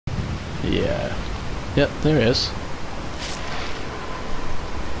Yeah. Yep, there he is.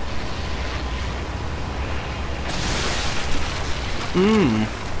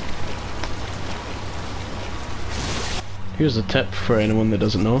 Here's a tip for anyone that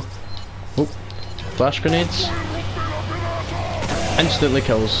doesn't know. Oh, flash grenades instantly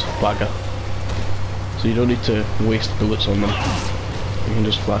kills Blaga. So you don't need to waste bullets on them. You can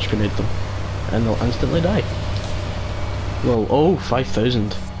just flash grenade them and they'll instantly die. Well, oh,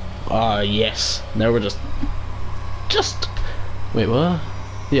 5,000. Ah, yes. Now we're just... Wait, what?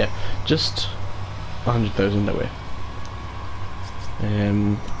 Yeah, just 100,000 that way.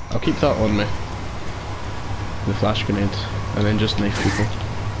 I'll keep that on me. The flash grenade, and then just knife people.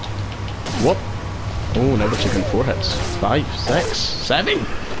 What? Oh, now we're taking 4 hits. 5, 6, 7!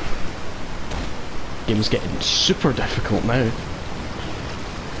 Game's getting super difficult now.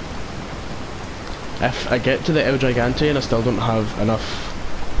 If I get to the El Gigante and I still don't have enough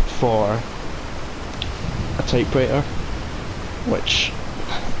for a typewriter, which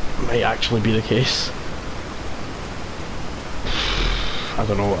might actually be the case, I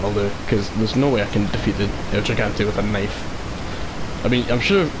don't know what I'll do, because there's no way I can defeat the El Gigante with a knife. I mean, I'm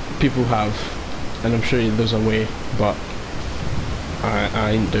sure people have, and I'm sure there's a way, but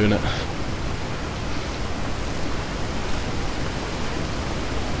I ain't doing it.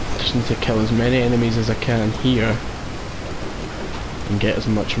 Just need to kill as many enemies as I can here, and get as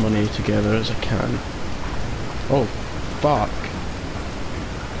much money together as I can. Oh, fuck.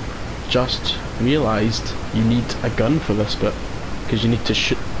 Just realised you need a gun for this bit. Because you need to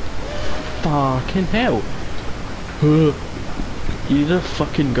shoot. Fucking hell! You need a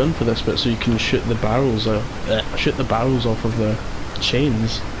fucking gun for this bit so you can shoot the barrels out. Shoot the barrels off of the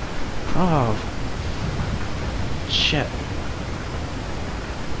chains. Oh, shit!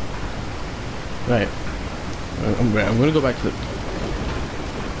 Right. I'm gonna go back to the.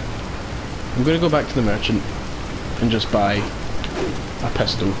 I'm gonna go back to the merchant and just buy a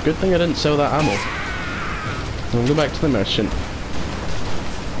pistol. Good thing I didn't sell that ammo. I'm gonna go back to the merchant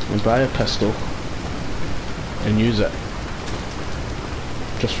and buy a pistol and use it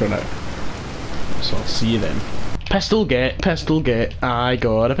just for now. So I'll see you then. Pistol get, I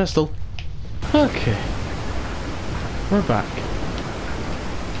got a pistol. Okay, we're back.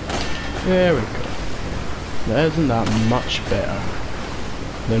 There we go. That isn't that much better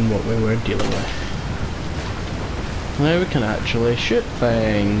than what we were dealing with. Now we can actually shoot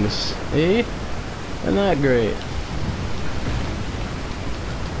things, eh? Isn't that great?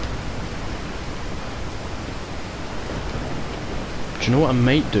 Do you know what I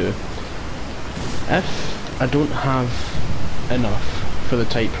might do? If I don't have enough for the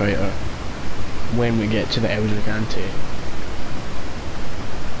typewriter when we get to the El Gigante,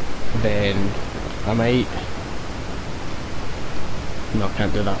 then I might... No, I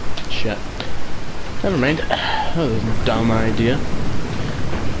can't do that. Shit. Never mind. Oh, that's a dumb idea.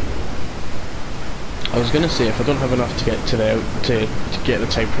 I was gonna say if I don't have enough to get to the to get the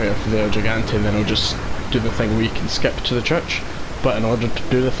typewriter for the El Gigante, then I'll just do the thing where you can skip to the church. But in order to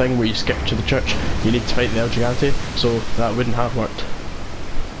do the thing where you skip to the church, you need to fight the El Gigante, so that wouldn't have worked.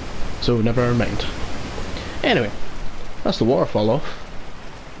 So never mind. Anyway, that's the waterfall off.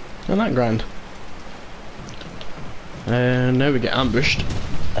 And that grand. And now we get ambushed,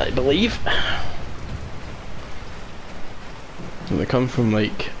 I believe. And they come from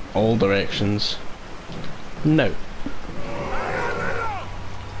like all directions. No.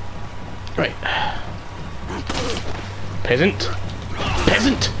 Right. Peasant!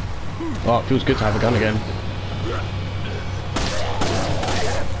 Peasant! Oh, it feels good to have a gun again.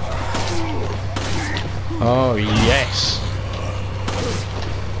 Oh, yes!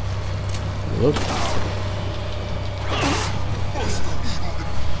 Whoop.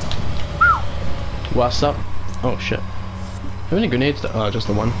 What's up? Oh shit. How many grenades? Oh, just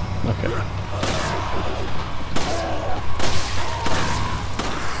the one. Okay.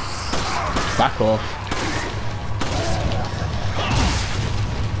 Back off.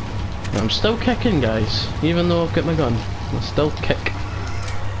 I'm still kicking, guys. Even though I've got my gun, I still kick.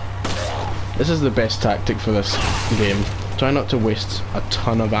 This is the best tactic for this game. Try not to waste a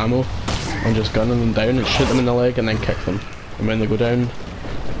ton of ammo on just gunning them down and shoot them in the leg and then kick them. And when they go down,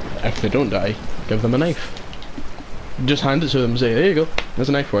 if they don't die, give them a knife. Just hand it to them and say, there you go, there's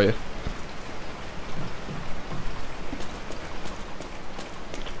a knife for you.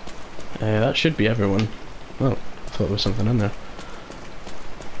 That should be everyone. Oh, I thought there was something in there.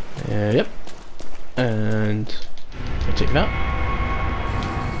 Yep. And I'll take that.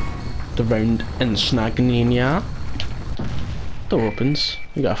 The round in Snagnania. Door opens.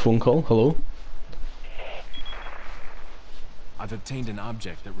 You got a phone call. Hello. I've I've obtained an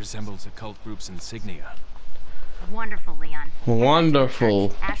object that resembles a cult group's insignia. Wonderful, Leon.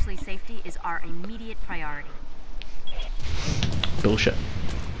 Wonderful. Ashley's safety is our immediate priority. Bullshit.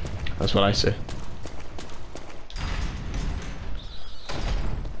 That's what I say.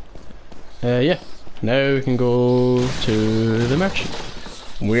 Yeah. Now we can go to the merchant.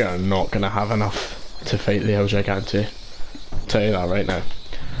 We are not gonna have enough to fight the El Gigante. Tell you that right now.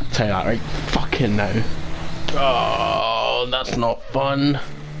 Tell you that right fucking now. Oh, that's not fun. I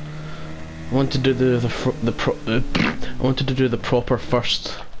wanted to do I wanted to do the proper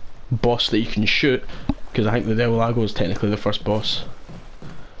first boss that you can shoot, because I think the Del Lago is technically the first boss.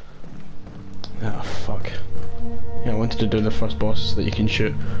 Ah, fuck. Yeah, I wanted to do the first boss that you can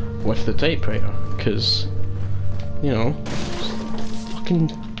shoot with the typewriter, because, you know, it's the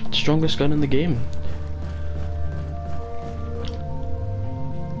fucking strongest gun in the game.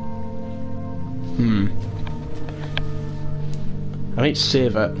 I might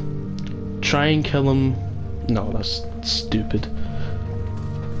save it. Try and kill him. No, that's stupid.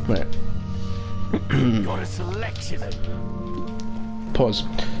 Right. Got a selection. Pause.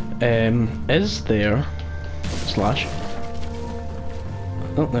 Is there slash?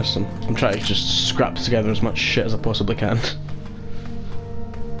 Oh, there's some. I'm trying to just scrap together as much shit as I possibly can.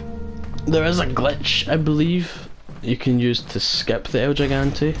 There is a glitch, I believe, you can use to skip the El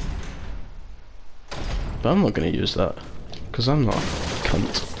Gigante. But I'm not going to use that, because I'm not a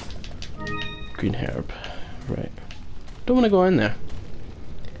cunt. Green herb. Right. Don't want to go in there.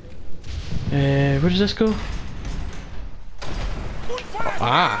 Where does this go?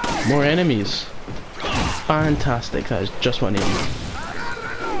 Ah! More enemies! Fantastic, that is just what I need.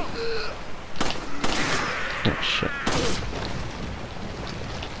 Oh shit.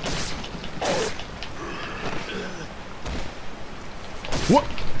 What?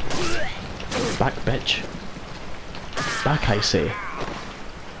 Back, bitch. Back, I say.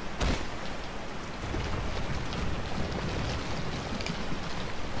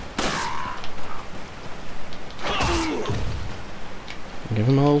 Give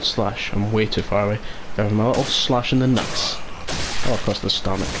him a little slash. I'm way too far away. Give him a little slash in the nuts. Or across the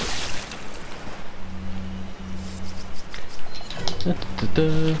stomach. Yep.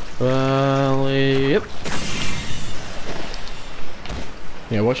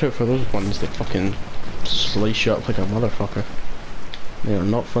 Yeah, watch out for those ones. They fucking slice you up like a motherfucker. They are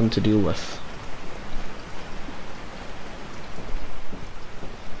not fun to deal with.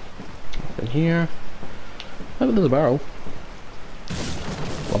 Up in here. Oh, there's a barrel.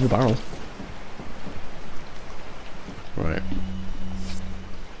 Love the barrel. Right.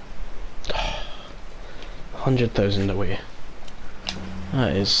 100,000 away.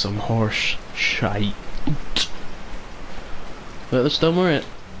 That is some horse shite. But there's still more in it.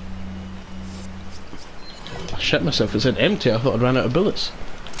 I shit myself, it said empty, I thought I'd ran out of bullets.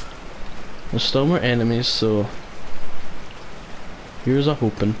 There's still more enemies, so here's a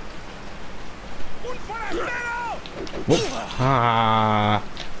hoping. Whoop. Ah,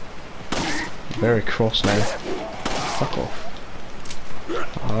 very cross now. Fuck off.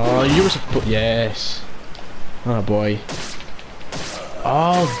 Oh, you were supposed. Yes. Oh boy.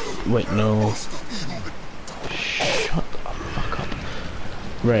 Oh, wait, no. Shut the fuck up.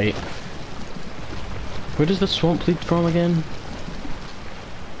 Right. Where does the swamp lead from again?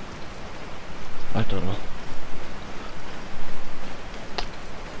 I don't know.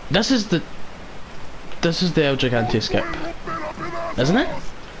 This is the El Gigante skip, isn't it?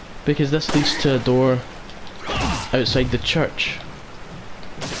 Because this leads to a door outside the church.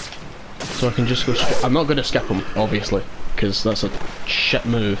 So I can just go I'm not going to skip him, obviously, because that's a shit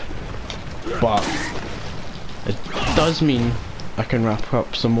move. But it does mean I can wrap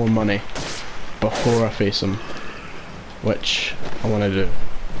up some more money before I face him, which I want to do.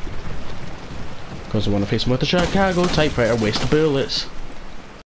 Because I want to face him with a Chicago typewriter, waste of bullets.